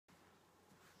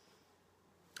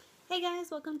Hey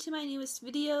guys, welcome to my newest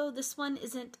video. This one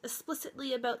isn't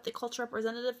explicitly about the culture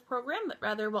representative program, but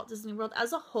rather Walt Disney World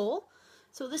as a whole.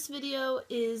 So this video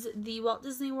is the Walt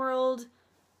Disney World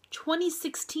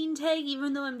 2016 tag,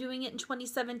 even though I'm doing it in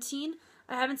 2017.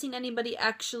 I haven't seen anybody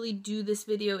actually do this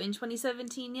video in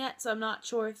 2017 yet, so I'm not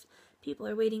sure if people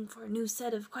are waiting for a new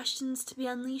set of questions to be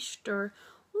unleashed or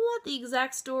what the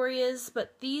exact story is,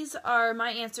 but these are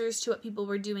my answers to what people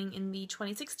were doing in the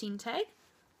 2016 tag.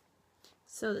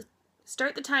 So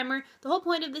start the timer. The whole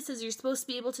point of this is you're supposed to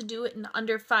be able to do it in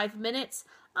under 5 minutes.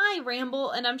 I ramble,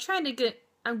 and I'm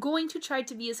going to try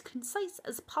to be as concise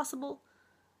as possible,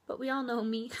 but we all know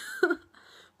me.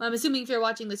 I'm assuming if you're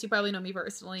watching this, you probably know me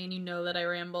personally, and you know that I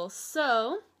ramble.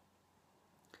 So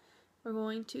we're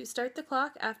going to start the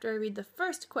clock after I read the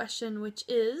first question, which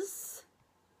is: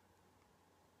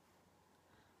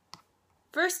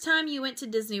 first time you went to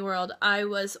Disney World? I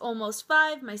was almost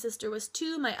 5, my sister was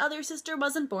 2, my other sister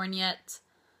wasn't born yet.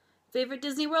 Favorite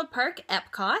Disney World park?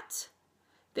 Epcot.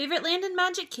 Favorite land in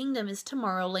Magic Kingdom is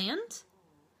Tomorrowland.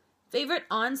 Favorite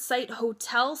on-site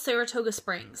hotel? Saratoga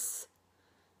Springs.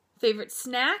 Favorite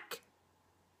snack?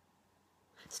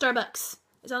 Starbucks.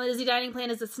 It's on the Disney dining plan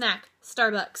as a snack.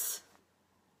 Starbucks.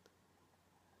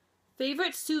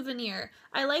 Favorite souvenir?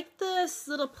 I like the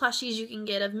little plushies you can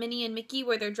get of Minnie and Mickey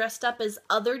where they're dressed up as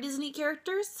other Disney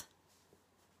characters.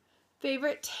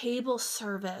 Favorite table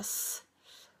service?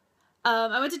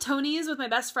 I went to Tony's with my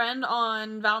best friend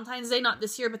on Valentine's Day, not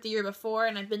this year but the year before,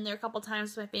 and I've been there a couple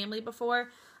times with my family before.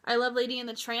 I love Lady and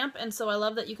the Tramp, and so I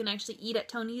love that you can actually eat at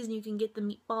Tony's and you can get the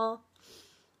meatball.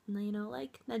 And, you know,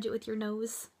 like, nudge it with your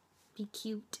nose. Be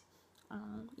cute.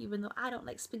 Even though I don't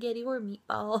like spaghetti or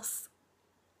meatballs.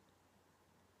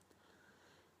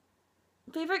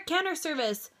 Favorite counter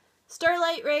service?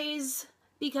 Starlight Rays,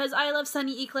 because I love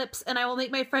Sunny Eclipse, and I will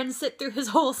make my friend sit through his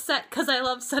whole set because I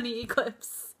love Sunny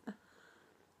Eclipse.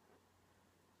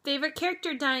 Favorite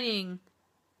character dining?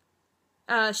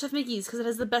 Chef Mickey's, because it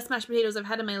has the best mashed potatoes I've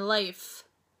had in my life.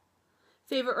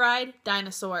 Favorite ride?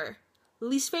 Dinosaur.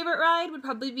 Least favorite ride would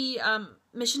probably be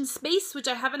Mission Space, which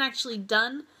I haven't actually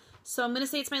done. So I'm going to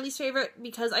say it's my least favorite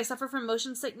because I suffer from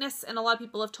motion sickness, and a lot of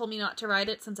people have told me not to ride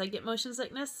it since I get motion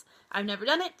sickness. I've never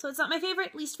done it, so it's not my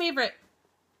favorite. Least favorite.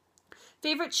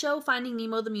 Favorite show? Finding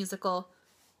Nemo the Musical.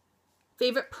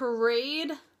 Favorite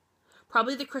parade?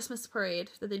 Probably the Christmas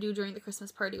parade that they do during the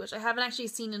Christmas party, which I haven't actually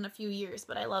seen in a few years,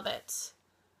 but I love it.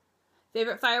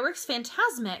 Favorite fireworks?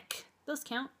 Fantasmic. Those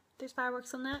count. There's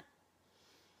fireworks on that.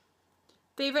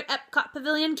 Favorite Epcot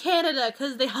Pavilion? Canada,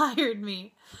 because they hired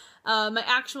me. My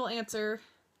actual answer: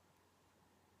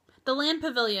 the Land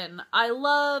Pavilion. I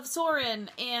love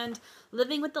Soarin' and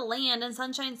Living with the Land and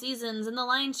Sunshine Seasons, and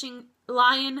the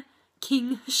Lion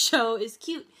King show is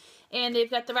cute. And they've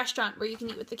got the restaurant where you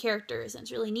can eat with the characters, and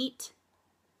it's really neat.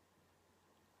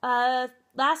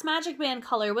 Last Magic Band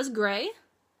color was gray.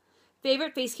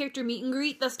 Favorite face character meet and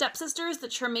greet? The stepsisters, the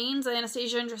Tremaines,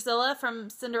 Anastasia and Drusilla from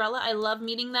Cinderella. I love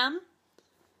meeting them.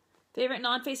 Favorite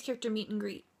non-face character meet and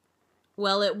greet?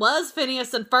 Well, it was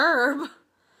Phineas and Ferb. You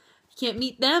can't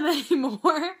meet them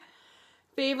anymore.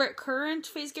 Favorite current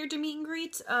face character meet and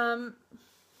greet? Like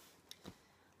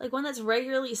one that's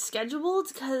regularly scheduled,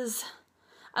 because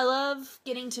I love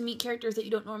getting to meet characters that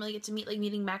you don't normally get to meet, like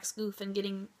meeting Max Goof and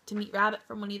getting to meet Rabbit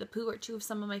from Winnie the Pooh are two of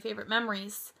some of my favorite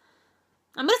memories.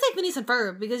 I'm going to say Phineas and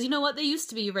Ferb, because you know what? They used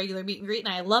to be a regular meet and greet,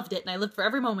 and I loved it, and I lived for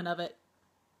every moment of it.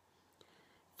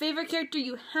 Favorite character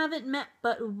you haven't met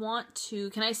but want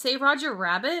to? Can I say Roger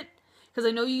Rabbit? Because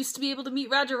I know you used to be able to meet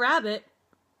Roger Rabbit.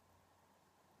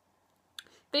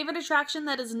 Favorite attraction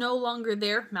that is no longer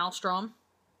there? Maelstrom.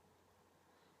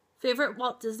 Favorite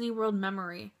Walt Disney World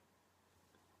memory?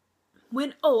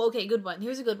 Oh, okay, good one.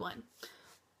 Here's a good one. A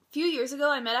few years ago,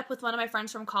 I met up with one of my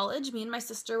friends from college. Me and my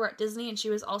sister were at Disney, and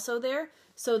she was also there.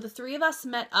 So the three of us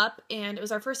met up, and it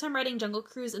was our first time riding Jungle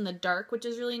Cruise in the dark, which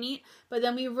is really neat. But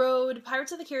then we rode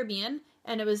Pirates of the Caribbean,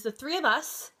 and it was the three of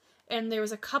us, and there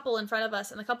was a couple in front of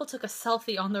us, and the couple took a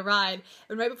selfie on the ride.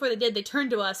 And right before they did, they turned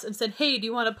to us and said, "Hey, do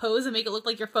you want to pose and make it look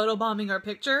like you're photobombing our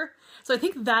picture?" So I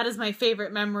think that is my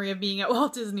favorite memory of being at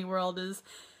Walt Disney World, is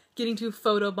getting to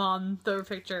photobomb their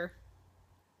picture.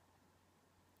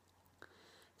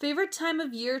 Favorite time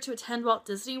of year to attend Walt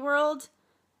Disney World?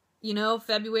 You know,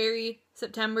 February,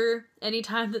 September, any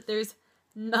time that there's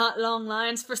not long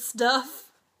lines for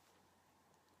stuff.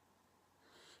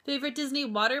 Favorite Disney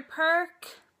water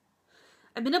park?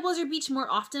 I've been to Blizzard Beach more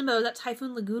often, but I was at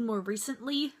Typhoon Lagoon more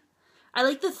recently. I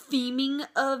like the theming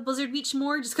of Blizzard Beach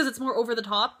more, just because it's more over the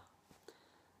top.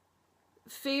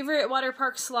 Favorite water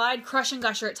park slide? Crush and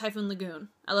Gusher at Typhoon Lagoon.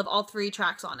 I love all 3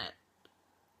 tracks on it.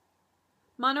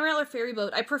 Monorail or ferry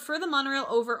boat? I prefer the monorail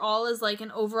overall as like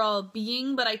an overall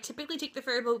being, but I typically take the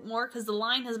ferry boat more because the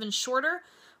line has been shorter,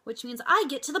 which means I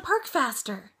get to the park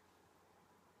faster.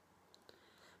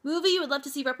 Movie you would love to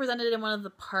see represented in one of the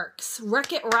parks.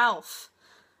 Wreck-It Ralph.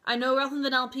 I know Ralph and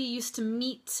Vanellope used to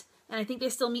meet, and I think they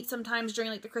still meet sometimes during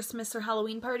like the Christmas or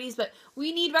Halloween parties, but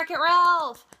we need Wreck-It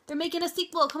Ralph! They're making a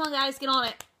sequel. Come on, guys, get on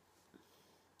it.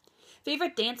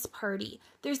 Favorite dance party?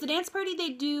 There's the dance party they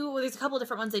do, well, there's a couple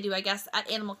different ones they do, I guess, at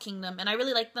Animal Kingdom, and I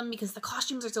really like them because the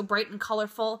costumes are so bright and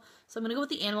colorful, so I'm going to go with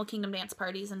the Animal Kingdom dance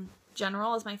parties in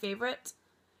general as my favorite.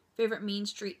 Favorite Main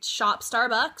Street shop?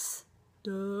 Starbucks.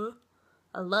 Duh.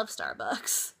 I love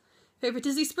Starbucks. Favorite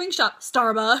Disney Spring shop?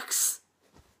 Starbucks.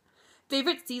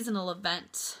 Favorite seasonal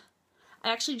event?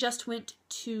 I actually just went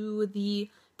to the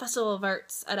Festival of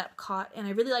Arts at Epcot, and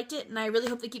I really liked it, and I really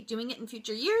hope they keep doing it in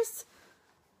future years.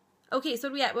 Okay, so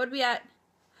what are we at?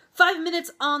 5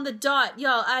 minutes on the dot.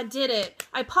 Y'all, I did it.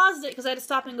 I paused it because I had to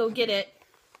stop and go get it.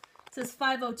 It says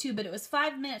 5:02, but it was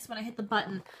 5 minutes when I hit the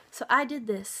button. So I did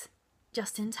this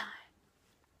just in time.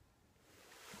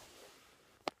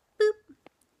 Boop.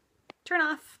 Turn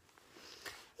off.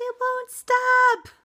 It won't stop.